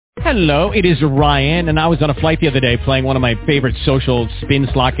Hello, it is Ryan, and I was on a flight the other day playing one of my favorite social spin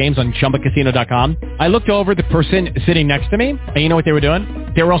slot games on ChumbaCasino.com. I looked over at the person sitting next to me, and you know what they were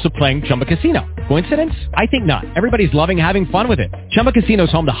doing? They were also playing Chumba Casino. Coincidence? I think not. Everybody's loving having fun with it. Chumba Casino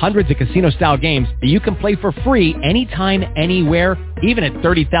is home to hundreds of casino-style games that you can play for free anytime, anywhere, even at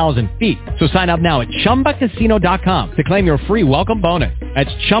 30,000 feet. So sign up now at ChumbaCasino.com to claim your free welcome bonus.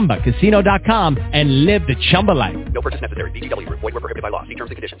 That's ChumbaCasino.com and live the Chumba life. No purchase necessary. VGW. Void where prohibited by law. See terms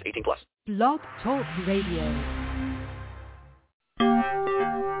and conditions. 18+. Blog Talk Radio.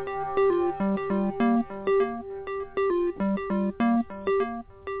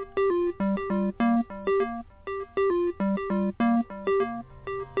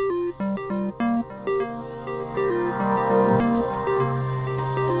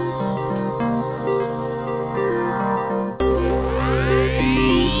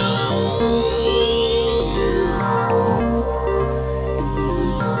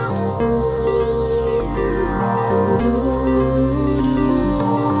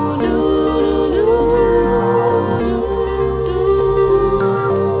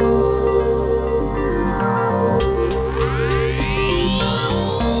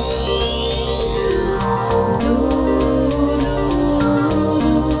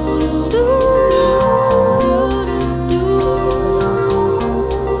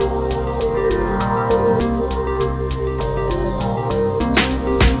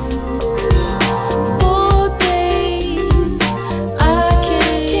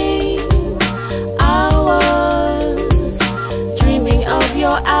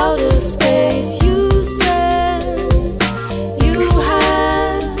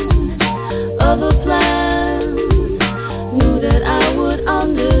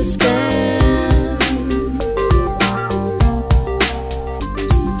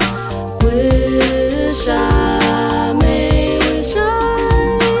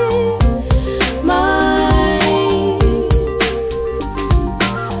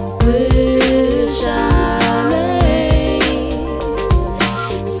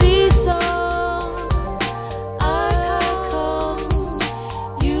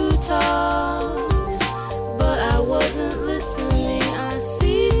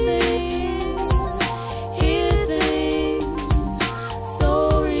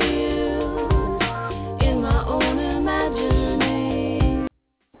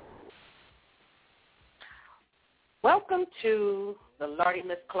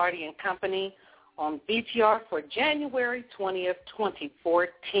 Company on BTR for January 20th,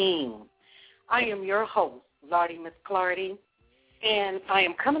 2014. I am your host, Lardy Miss Clardy, and I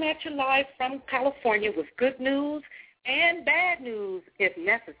am coming at you live from California with good news and bad news if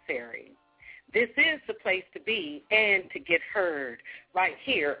necessary. This is the place to be and to get heard right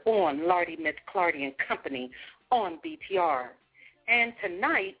here on Lardy Miss Clardy and Company on BTR. And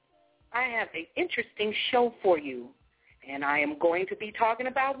tonight, I have an interesting show for you. And I am going to be talking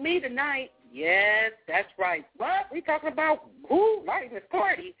about me tonight. Yes, that's right. What? We talking about who? Lardy Miss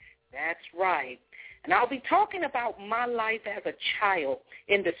Clardy. That's right. And I'll be talking about my life as a child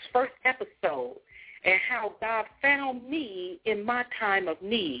in this first episode and how God found me in my time of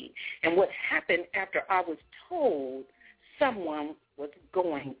need and what happened after I was told someone was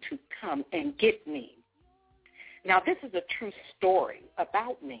going to come and get me. Now, this is a true story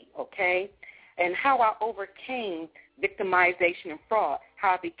about me, okay, and how I overcame victimization and fraud,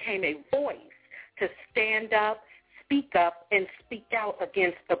 how I became a voice to stand up, speak up, and speak out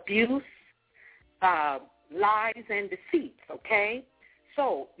against abuse, lies, and deceits, okay?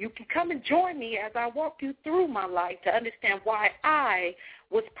 So you can come and join me as I walk you through my life to understand why I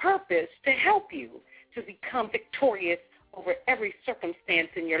was purposed to help you to become victorious over every circumstance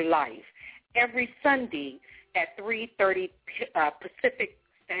in your life. Every Sunday at 3:30 Pacific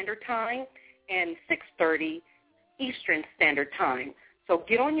Standard Time and 6:30 Eastern Standard Time. So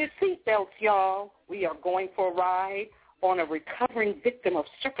get on your seatbelts, y'all. We are going for a ride on a recovering victim of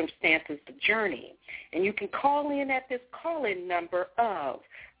circumstances journey. And you can call in at this call-in number of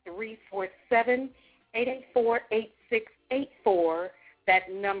 347-884-8684.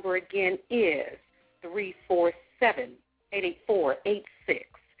 That number again is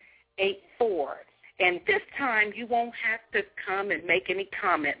 347-884-8684. And this time you won't have to come and make any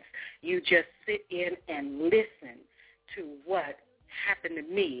comments. You just sit in and listen to what happened to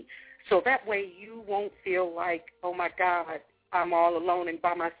me. So that way you won't feel like, oh, my God, I'm all alone and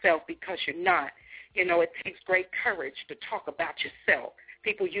by myself, because you're not. You know, it takes great courage to talk about yourself.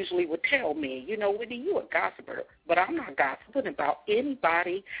 People usually would tell me, you know, Wendy, you a gossiper, but I'm not gossiping about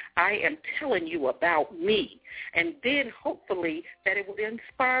anybody. I am telling you about me. And then hopefully that it will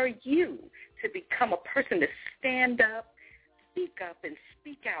inspire you to become a person to stand up, speak up and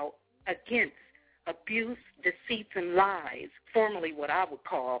speak out against abuse, deceits, and lies, formerly what I would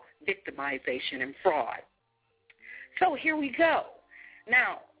call victimization and fraud. So here we go.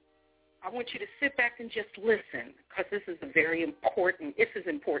 Now, I want you to sit back and just listen, because this is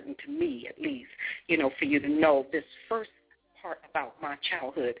important to me at least, for you to know this first part about my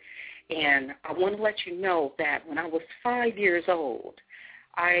childhood. And I want to let you know that when I was 5 years old,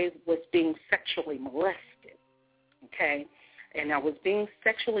 I was being sexually molested, okay? And I was being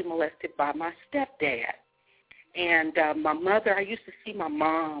sexually molested by my stepdad. And my mother, I used to see my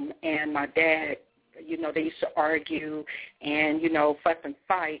mom and my dad, they used to argue and, fuss and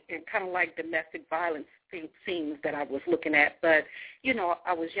fight, and kind of like domestic violence scenes that I was looking at. But,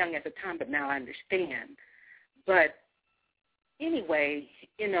 I was young at the time, but now I understand. But anyway,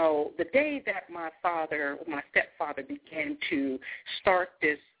 the day that my stepfather began to start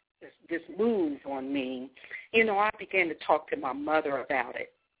this move on me, I began to talk to my mother about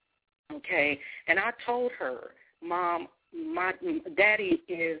it, okay? And I told her, Mom, my daddy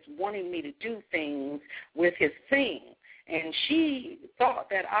is wanting me to do things with his thing. And she thought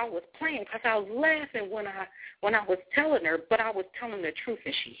that I was playing, because I was laughing when I was telling her, but I was telling the truth,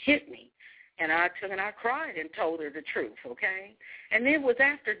 and she hit me. And I cried and told her the truth, okay? And it was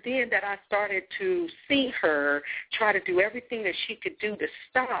after then that I started to see her try to do everything that she could do to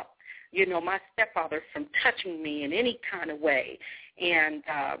stop, my stepfather from touching me in any kind of way. And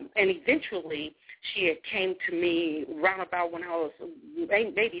eventually she had came to me round about when I was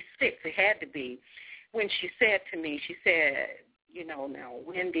maybe 6, it had to be, when she said to me, now,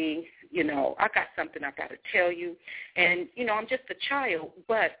 Wendy, I got something I got to tell you. And, I'm just a child,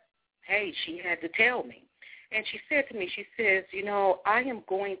 but, hey, she had to tell me. And she said to me, she says, I am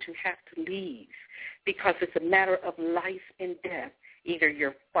going to have to leave, because it's a matter of life and death. Either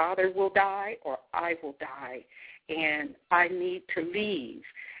your father will die or I will die, and I need to leave.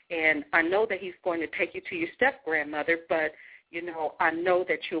 And I know that he's going to take you to your step-grandmother, but, I know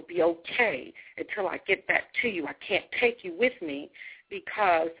that you'll be okay until I get back to you. I can't take you with me,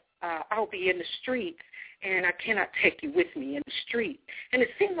 because I'll be in the streets, and I cannot take you with me in the street. And it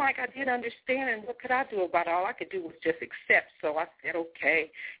seemed like I did understand, and what could I do about it? All I could do was just accept. So I said,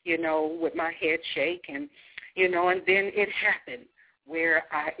 okay, with my head shake, and then it happened, where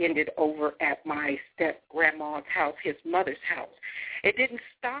I ended over at my step-grandma's house, his mother's house. It didn't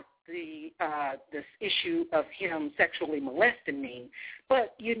stop this issue of him sexually molesting me,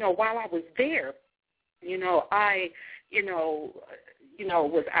 but, while I was there, I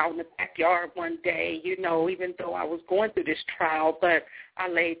was out in the backyard one day, even though I was going through this trial, but I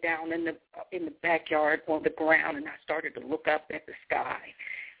laid down in the backyard on the ground, and I started to look up at the sky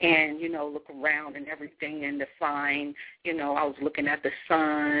and, look around and everything, and to find, I was looking at the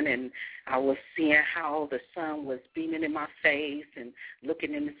sun, and I was seeing how the sun was beaming in my face, and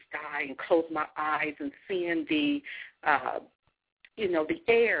looking in the sky, and closed my eyes and seeing the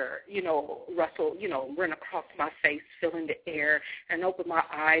air, rustle, run across my face, feeling the air, and opened my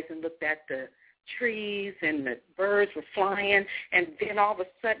eyes and looked at the trees, and the birds were flying, and then all of a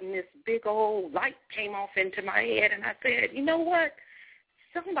sudden this big old light came off into my head, and I said, you know what?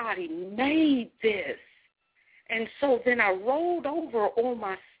 Somebody made this. And so then I rolled over on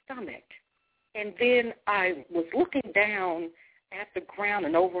my stomach, and then I was looking down at the ground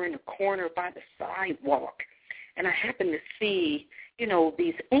and over in the corner by the sidewalk, and I happened to see,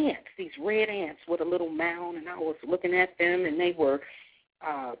 these ants, these red ants with a little mound, and I was looking at them, and they were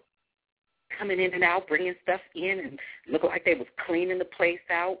coming in and out, bringing stuff in, and looked like they was cleaning the place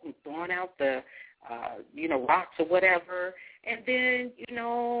out and throwing out the, rocks or whatever. And then,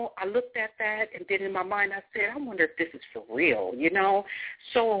 I looked at that, and then in my mind I said, I wonder if this is for real,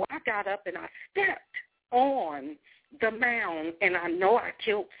 So I got up and I stepped on the mound, and I know I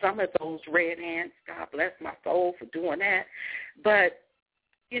killed some of those red ants. God bless my soul for doing that. But,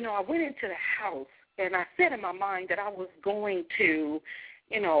 I went into the house, and I said in my mind that I was going to,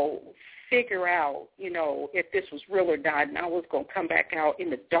 figure out, if this was real or not, and I was going to come back out in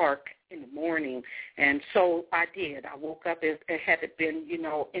the dark in the morning. And so I did. I woke up, it had been, in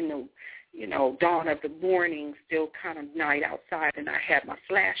the, dawn of the morning, still kind of night outside, and I had my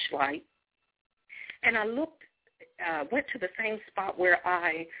flashlight. And I went to the same spot where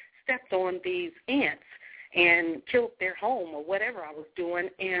I stepped on these ants and killed their home or whatever I was doing,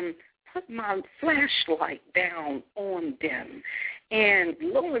 and put my flashlight down on them. And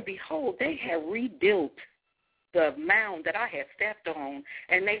lo and behold, they had rebuilt the mound that I had stepped on,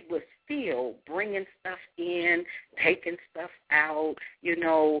 and they were still bringing stuff in, taking stuff out,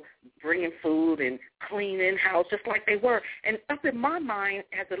 bringing food and cleaning house just like they were. And up in my mind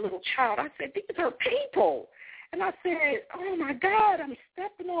as a little child, I said, these are people. And I said, oh, my God, I'm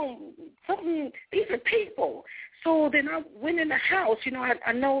stepping on something. These are people. So then I went in the house. You know,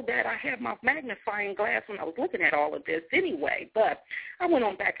 I know that I had my magnifying glass when I was looking at all of this anyway, but I went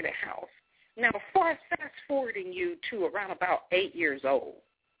on back in the house. Now, fast forwarding you to around about 8 years old,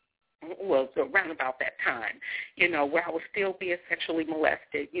 well, so around about that time, you know, where I was still being sexually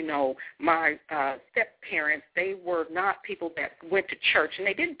molested. You know, my step-parents, they were not people that went to church, and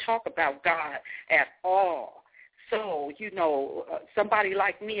they didn't talk about God at all. So, you know, somebody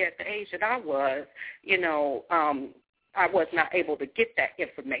like me at the age that I was, you know, I was not able to get that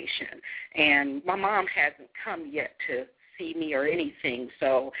information. And my mom hasn't come yet to see me or anything.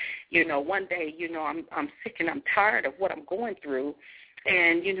 So, you know, one day, you know, I'm sick and I'm tired of what I'm going through.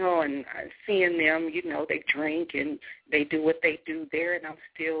 And, you know, and seeing them, you know, they drink and they do what they do there, and I'm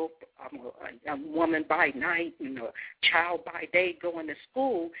a woman by night, you know, child by day, going to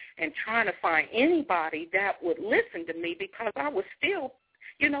school and trying to find anybody that would listen to me, because I was still,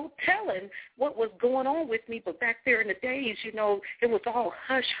 you know, telling what was going on with me. But back there in the days, you know, it was all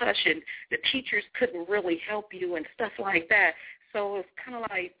hush-hush, and the teachers couldn't really help you and stuff like that. So it's kind of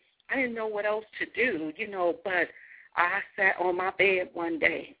like I didn't know what else to do, you know, but I sat on my bed one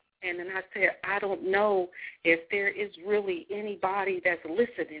day, and then I said, I don't know if there is really anybody that's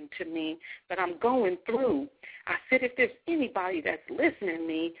listening to me, but I'm going through. I said, if there's anybody that's listening to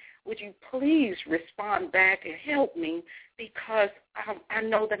me, would you please respond back and help me, because I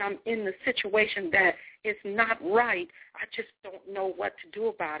know that I'm in the situation that is not right. I just don't know what to do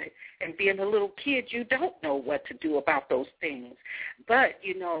about it. And being a little kid, you don't know what to do about those things. But,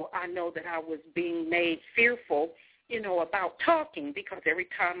 you know, I know that I was being made fearful, you know, about talking, because every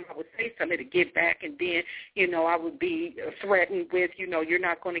time I would say something to get back, and then, you know, I would be threatened with, you know, you're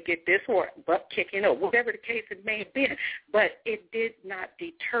not going to get this, or butt kicking, or whatever the case it may have been. But it did not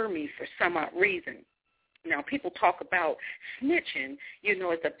deter me for some odd reason. Now, people talk about snitching, you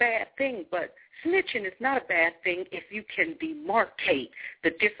know, it's a bad thing, but snitching is not a bad thing if you can demarcate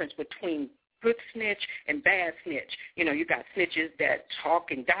the difference between good snitch and bad snitch. You know, you got snitches that talk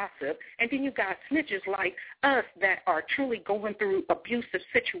and gossip, and then you got snitches like us that are truly going through abusive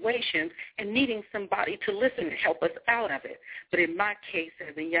situations and needing somebody to listen and help us out of it. But in my case,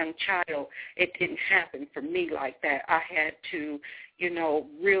 as a young child, it didn't happen for me like that. I had to, you know,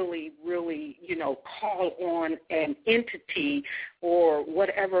 really, you know, call on an entity or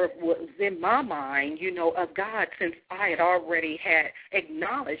whatever was in my mind, you know, of God, since I had already had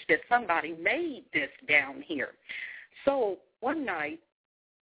acknowledged that somebody made this down here. So one night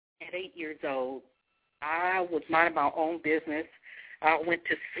at 8 years old, I was minding my own business. I went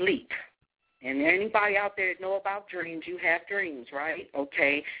to sleep. And anybody out there that know about dreams, you have dreams, right?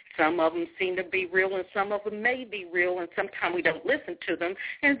 Okay, some of them seem to be real, and some of them may be real, and sometimes we don't listen to them.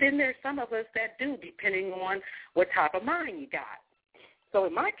 And then there's some of us that do, depending on what type of mind you got. So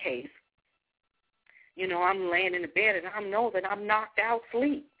in my case, you know, I'm laying in the bed, and I know that I'm knocked out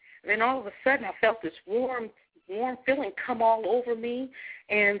sleep. And then all of a sudden I felt this warm feeling come all over me,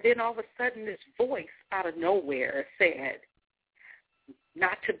 and then all of a sudden this voice out of nowhere said,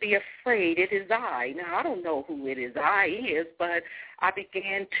 not to be afraid, it is I. Now, I don't know who it is I is, but I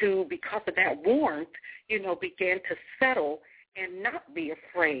began to, because of that warmth, you know, began to settle and not be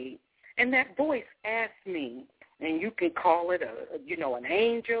afraid. And that voice asked me, and you can call it an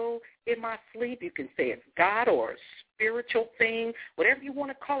angel in my sleep. You can say it's God or a spiritual thing, whatever you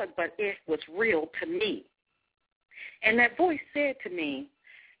want to call it, but it was real to me. And that voice said to me,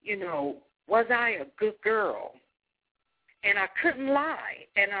 you know, was I a good girl? And I couldn't lie.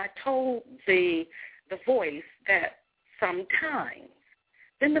 And I told the voice that sometimes.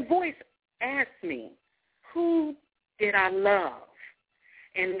 Then the voice asked me, who did I love?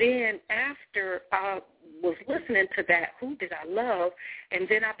 And then after I was listening to that, who did I love? And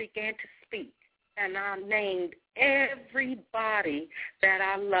then I began to speak. And I named everybody that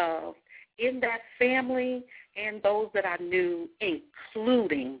I loved in that family and those that I knew,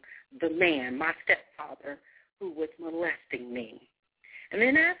 including the man, my stepfather, who was molesting me. And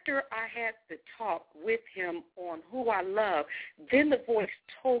then after I had the talk with him on who I love, then the voice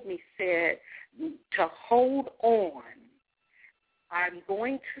told me, said, to hold on. I'm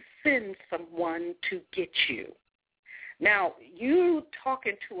going to send someone to get you. Now, you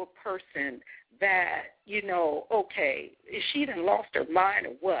talking to a person that, you know, okay, she done lost her mind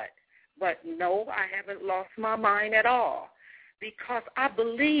or what? But no, I haven't lost my mind at all, because I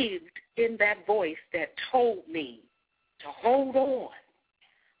believed in that voice that told me to hold on.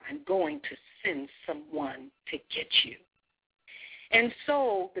 I'm going to send someone to get you. And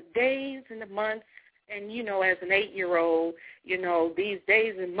so the days and the months, and, you know, as an 8-year-old, you know, these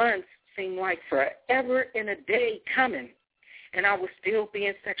days and months seemed like forever and a day coming. And I was still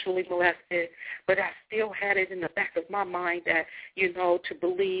being sexually molested, but I still had it in the back of my mind that, to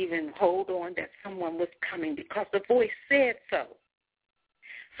believe and hold on that someone was coming because the voice said so.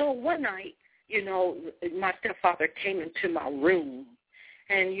 So one night, my stepfather came into my room,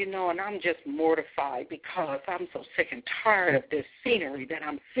 and, and I'm just mortified because I'm so sick and tired of this scenery that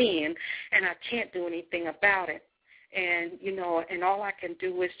I'm seeing, and I can't do anything about it. And, and all I can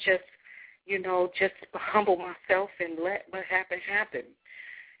do is just humble myself and let what happened happen.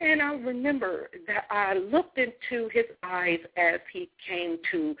 And I remember that I looked into his eyes as he came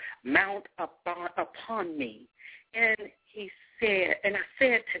to mount upon me. And he said, and I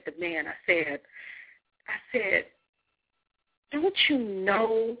said to the man, I said, don't you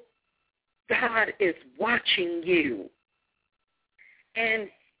know God is watching you? And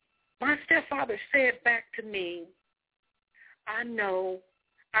my stepfather said back to me, I know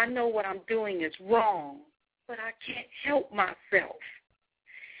what I'm doing is wrong, but I can't help myself.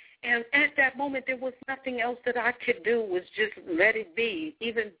 And at that moment, there was nothing else that I could do was just let it be,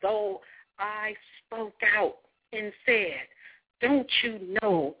 even though I spoke out and said, don't you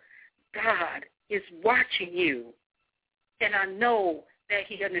know God is watching you? And I know that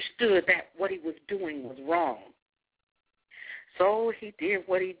he understood that what he was doing was wrong. So he did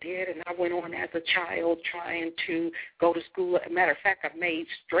what he did, and I went on as a child trying to go to school. As a matter of fact, I made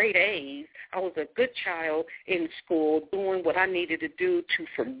straight A's. I was a good child in school doing what I needed to do to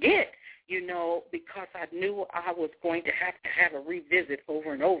forget, because I knew I was going to have a revisit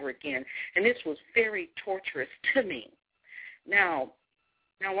over and over again. And this was very torturous to me. Now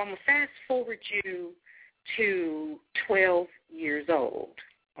I'm going to fast forward you to 12 years old,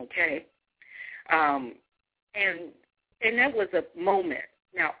 okay? And that was a moment.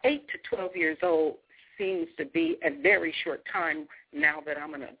 Now, 8 to 12 years old seems to be a very short time now that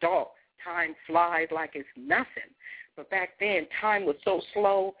I'm an adult. Time flies like it's nothing. But back then, time was so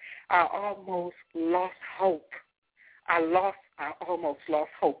slow, I almost lost hope. I almost lost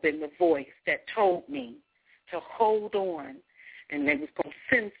hope in the voice that told me to hold on, and they was going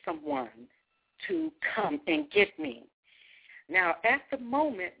to send someone to come and get me. Now, at the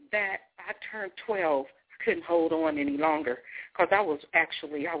moment that I turned 12, couldn't hold on any longer because I was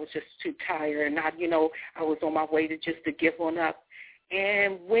just too tired, and I was on my way to give on up.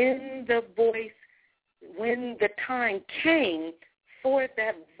 And when the time came for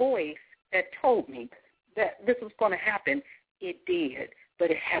that voice that told me that this was going to happen, it did. But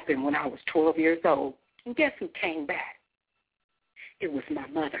it happened when I was 12 years old. And guess who came back? It was my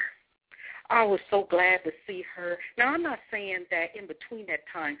mother. I was so glad to see her. Now, I'm not saying that in between that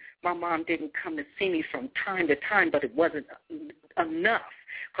time my mom didn't come to see me from time to time, but it wasn't enough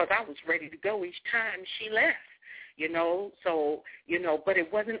because I was ready to go each time she left, but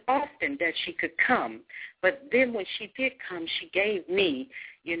it wasn't often that she could come. But then when she did come, she gave me,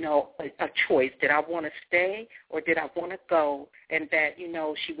 a choice. Did I want to stay or did I want to go? And that,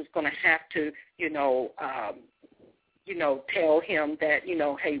 she was going to have to, tell him that,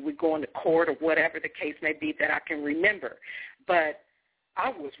 hey, we're going to court or whatever the case may be that I can remember. But I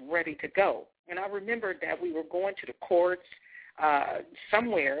was ready to go. And I remember that we were going to the courts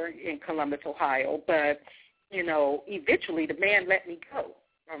somewhere in Columbus, Ohio. But, eventually the man let me go,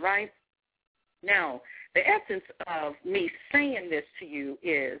 all right? Now, the essence of me saying this to you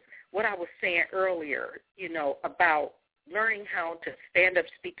is what I was saying earlier, about learning how to stand up,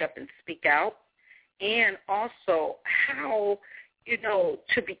 speak up, and speak out. And also how,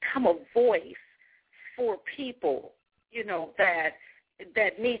 to become a voice for people,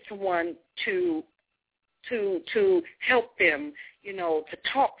 that need someone to help them, to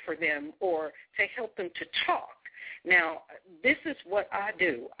talk for them or to help them to talk. Now, this is what I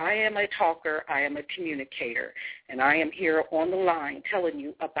do. I am a talker. I am a communicator. And I am here on the line telling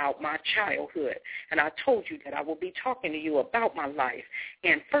you about my childhood. And I told you that I will be talking to you about my life.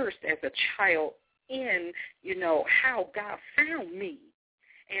 And first, as a child, in, how God found me.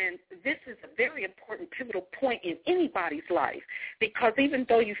 And this is a very important pivotal point in anybody's life because even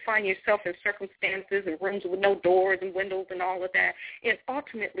though you find yourself in circumstances and rooms with no doors and windows and all of that, it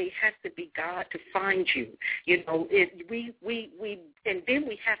ultimately has to be God to find you. And then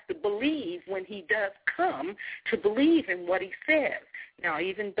we have to believe when he does come to believe in what he says. Now,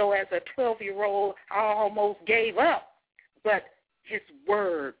 even though as a 12-year-old I almost gave up, but his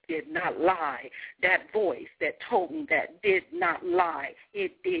word did not lie. That voice that told me that did not lie.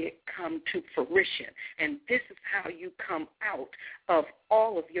 It did come to fruition. And this is how you come out of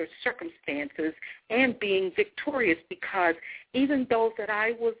all of your circumstances and being victorious because even though that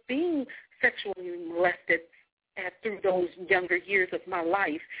I was being sexually molested, through those younger years of my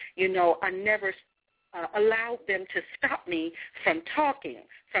life, I never allowed them to stop me from talking,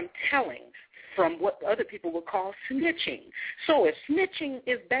 from telling, from what other people would call snitching. So if snitching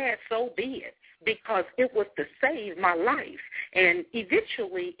is bad, so be it, because it was to save my life, and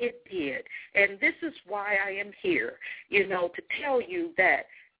eventually it did. And this is why I am here, to tell you that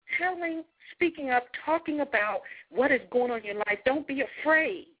speaking up, talking about what is going on in your life, don't be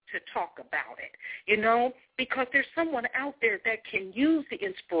afraid to talk about it, because there's someone out there that can use the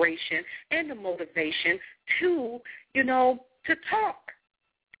inspiration and the motivation to talk,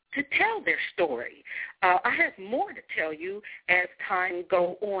 to tell their story. I have more to tell you as time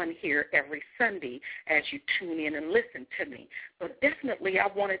go on here every Sunday as you tune in and listen to me. But definitely I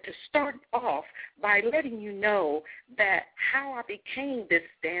wanted to start off by letting you know that how I became this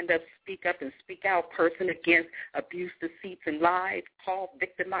stand-up, speak up, and speak out person against abuse, deceits, and lies called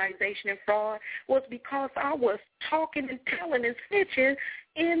victimization and fraud was because I was talking and telling and snitching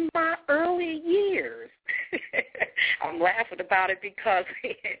in my early years. I'm laughing about it because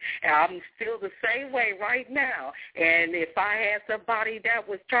I'm still the same way right now. And if I had somebody that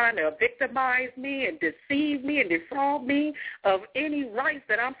was trying to victimize me and deceive me and defraud me of any rights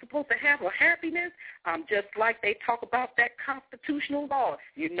that I'm supposed to have or happiness, I'm just like they talk about that constitutional law.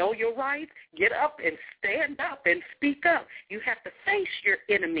 You know your rights, get up and stand up and speak up. You have to face your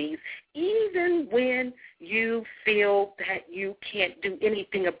enemies even when you feel that you can't do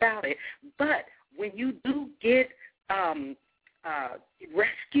anything about it. But when you do get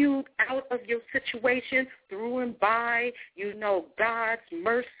rescued out of your situation through and by, God's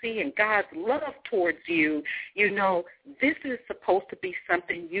mercy and God's love towards you, this is supposed to be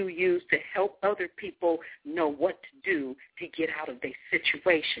something you use to help other people know what to do to get out of their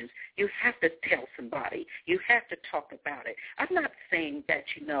situations. You have to tell somebody. You have to talk about it. I'm not saying that,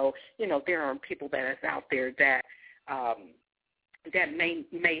 there are people that is out there that that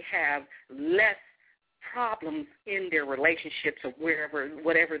may have less problems in their relationships or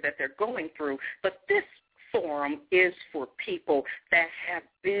whatever that they're going through. But this forum is for people that have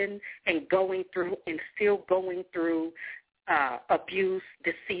been and going through and still going through abuse,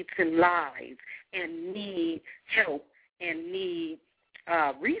 deceits, and lies, and need help and need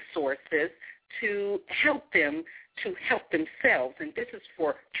resources to help them to help themselves. And this is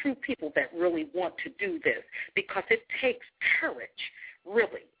for true people that really want to do this, because it takes courage,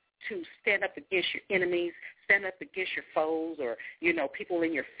 really, to stand up against your enemies, stand up against your foes, or, people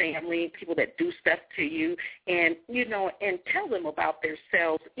in your family, people that do stuff to you, and, and tell them about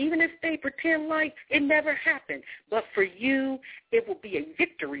themselves, even if they pretend like it never happened. But for you, it will be a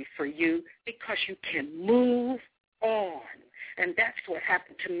victory for you because you can move on. And that's what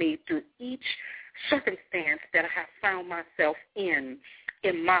happened to me through each circumstance that I have found myself in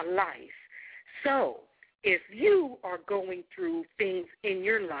my life. So if you are going through things in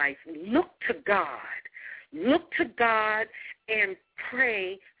your life, look to God. Look to God and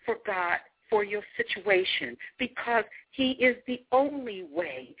pray for God for your situation, because he is the only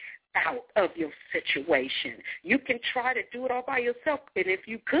way out of your situation. You can try to do it all by yourself, and if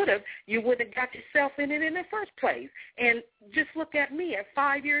you could have, you wouldn't have got yourself in it in the first place. And just look at me at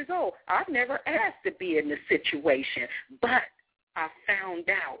 5 years old. I've never asked to be in this situation, but I found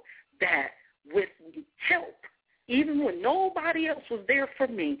out that with help, even when nobody else was there for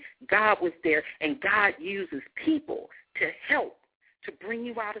me, God was there, and God uses people to help to bring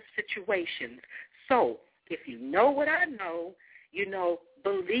you out of situations. So if you know what I know,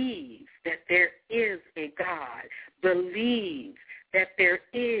 believe that there is a God. Believe that there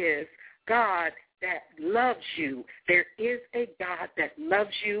is God that loves you. There is a God that loves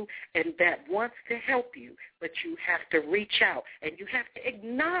you and that wants to help you, but you have to reach out, and you have to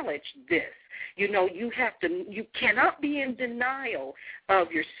acknowledge this. You cannot be in denial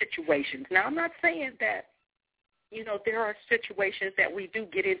of your situations. Now, I'm not saying that, there are situations that we do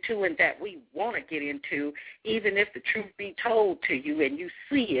get into and that we want to get into, even if the truth be told to you and you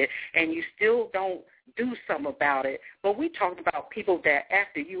see it and you still don't do something about it. But we talked about people that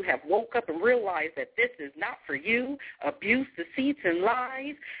after you have woke up and realized that this is not for you, abuse, deceits, and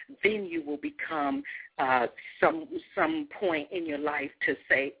lies, then you will become some point in your life to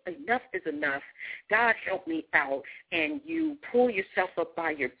say, enough is enough. God help me out. And you pull yourself up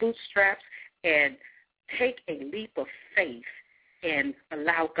by your bootstraps and take a leap of faith and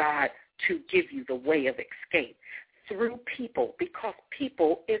allow God to give you the way of escape through people, because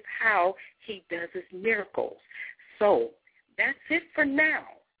people is how he does his miracles. So that's it for now,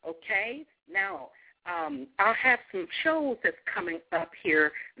 okay? Now, I'll have some shows that's coming up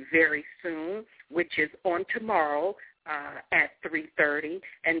here very soon, which is on tomorrow. at 3:30,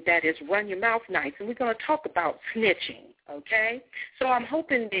 and that is Run Your Mouth Nights, and we're going to talk about snitching, okay? So I'm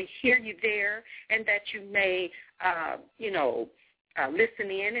hoping to hear you there and that you may, listen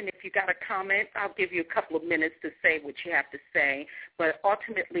in, and if you got a comment, I'll give you a couple of minutes to say what you have to say. But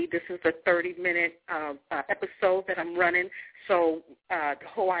ultimately, this is a 30-minute episode that I'm running, so the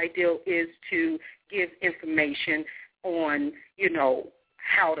whole idea is to give information on,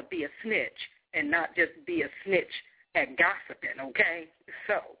 how to be a snitch and not just be a snitch at gossiping, okay?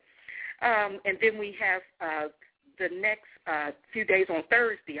 So, and then we have the next few days on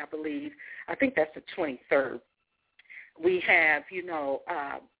Thursday, I believe. I think that's the 23rd. We have,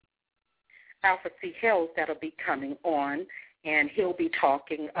 Alpha C. Hells that'll be coming on, and he'll be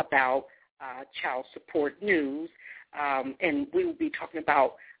talking about child support news, and we will be talking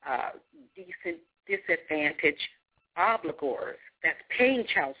about disadvantaged obligors that's paying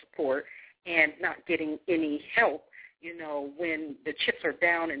child support and not getting any help, when the chips are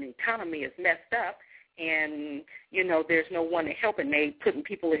down and the economy is messed up and, there's no one to help and they putting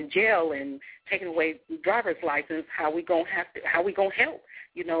people in jail and taking away driver's license. How we gonna help,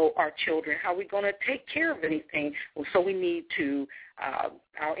 our children? How we gonna take care of anything? Well, so we need to,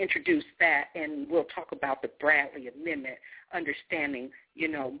 I'll introduce that, and we'll talk about the Bradley Amendment, understanding,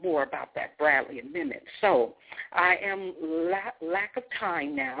 more about that Bradley Amendment. So I am lack of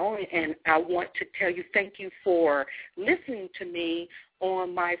time now, and I want to tell you thank you for listening to me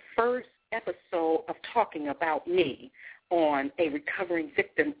on my first episode of talking about me on a recovering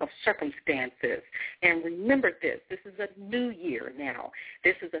victim of circumstances. And remember this is a new year now.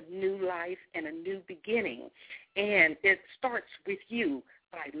 This is a new life and a new beginning. And it starts with you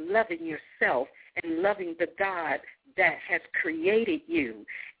by loving yourself and loving the God that has created you.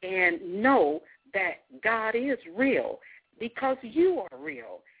 And know that God is real because you are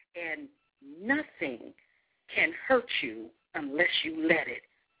real. And nothing can hurt you unless you let it.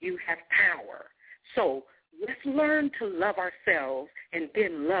 You have power. So let's learn to love ourselves and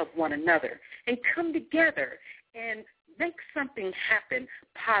then love one another and come together and make something happen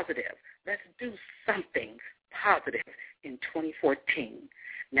positive. Let's do something positive in 2014.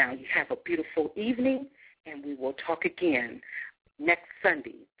 Now you have a beautiful evening, and we will talk again next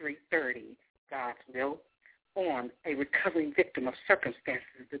Sunday, 3:30, God's will, on a recovering victim of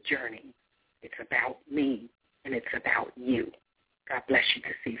circumstances, the journey. It's about me, and it's about you. God bless you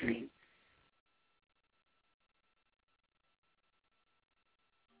this evening.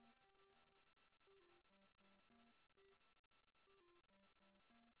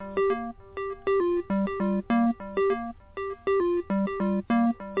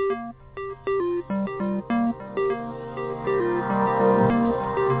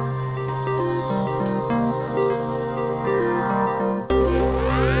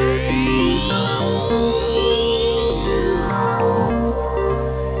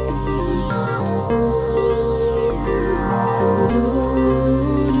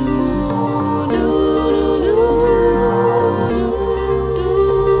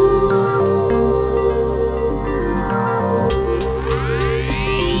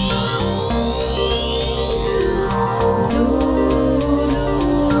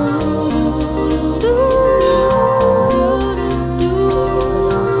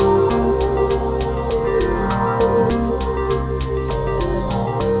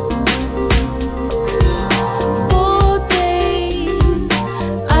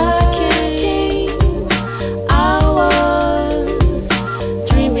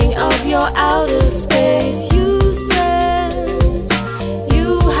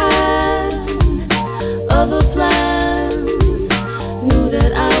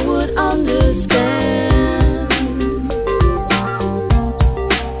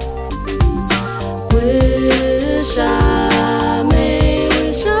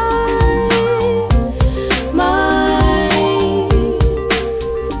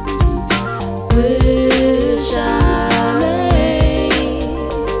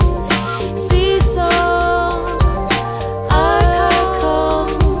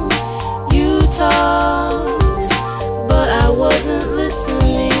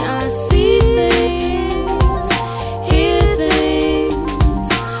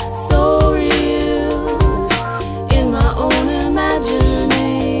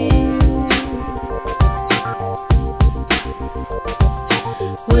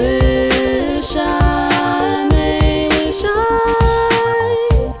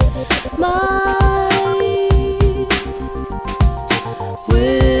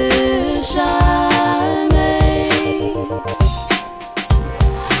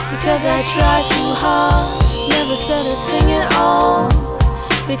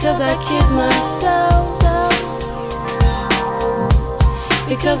 Because I kid myself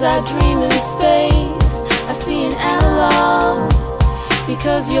Because I dream in space, I see an analog.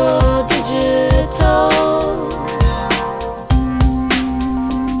 Because you're digital.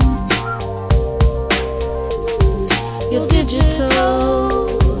 You're digital.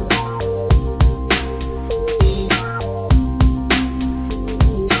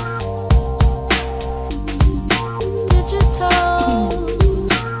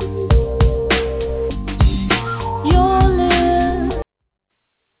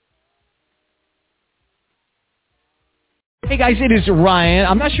 Hey guys, it is Ryan.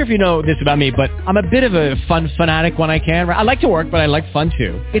 I'm not sure if you know this about me, but I'm a bit of a fun fanatic when I can. I like to work, but I like fun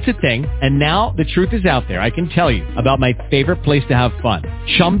too. It's a thing. And now the truth is out there. I can tell you about my favorite place to have fun.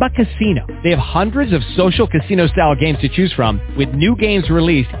 Chumba Casino. They have hundreds of social casino style games to choose from with new games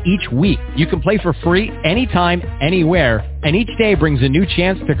released each week. You can play for free anytime, anywhere. And each day brings a new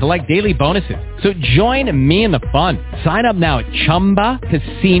chance to collect daily bonuses. So join me in the fun. Sign up now at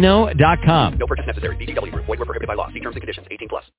ChumbaCasino.com. No purchase necessary. VGW Group. Void where prohibited by law. See terms and conditions. 18+.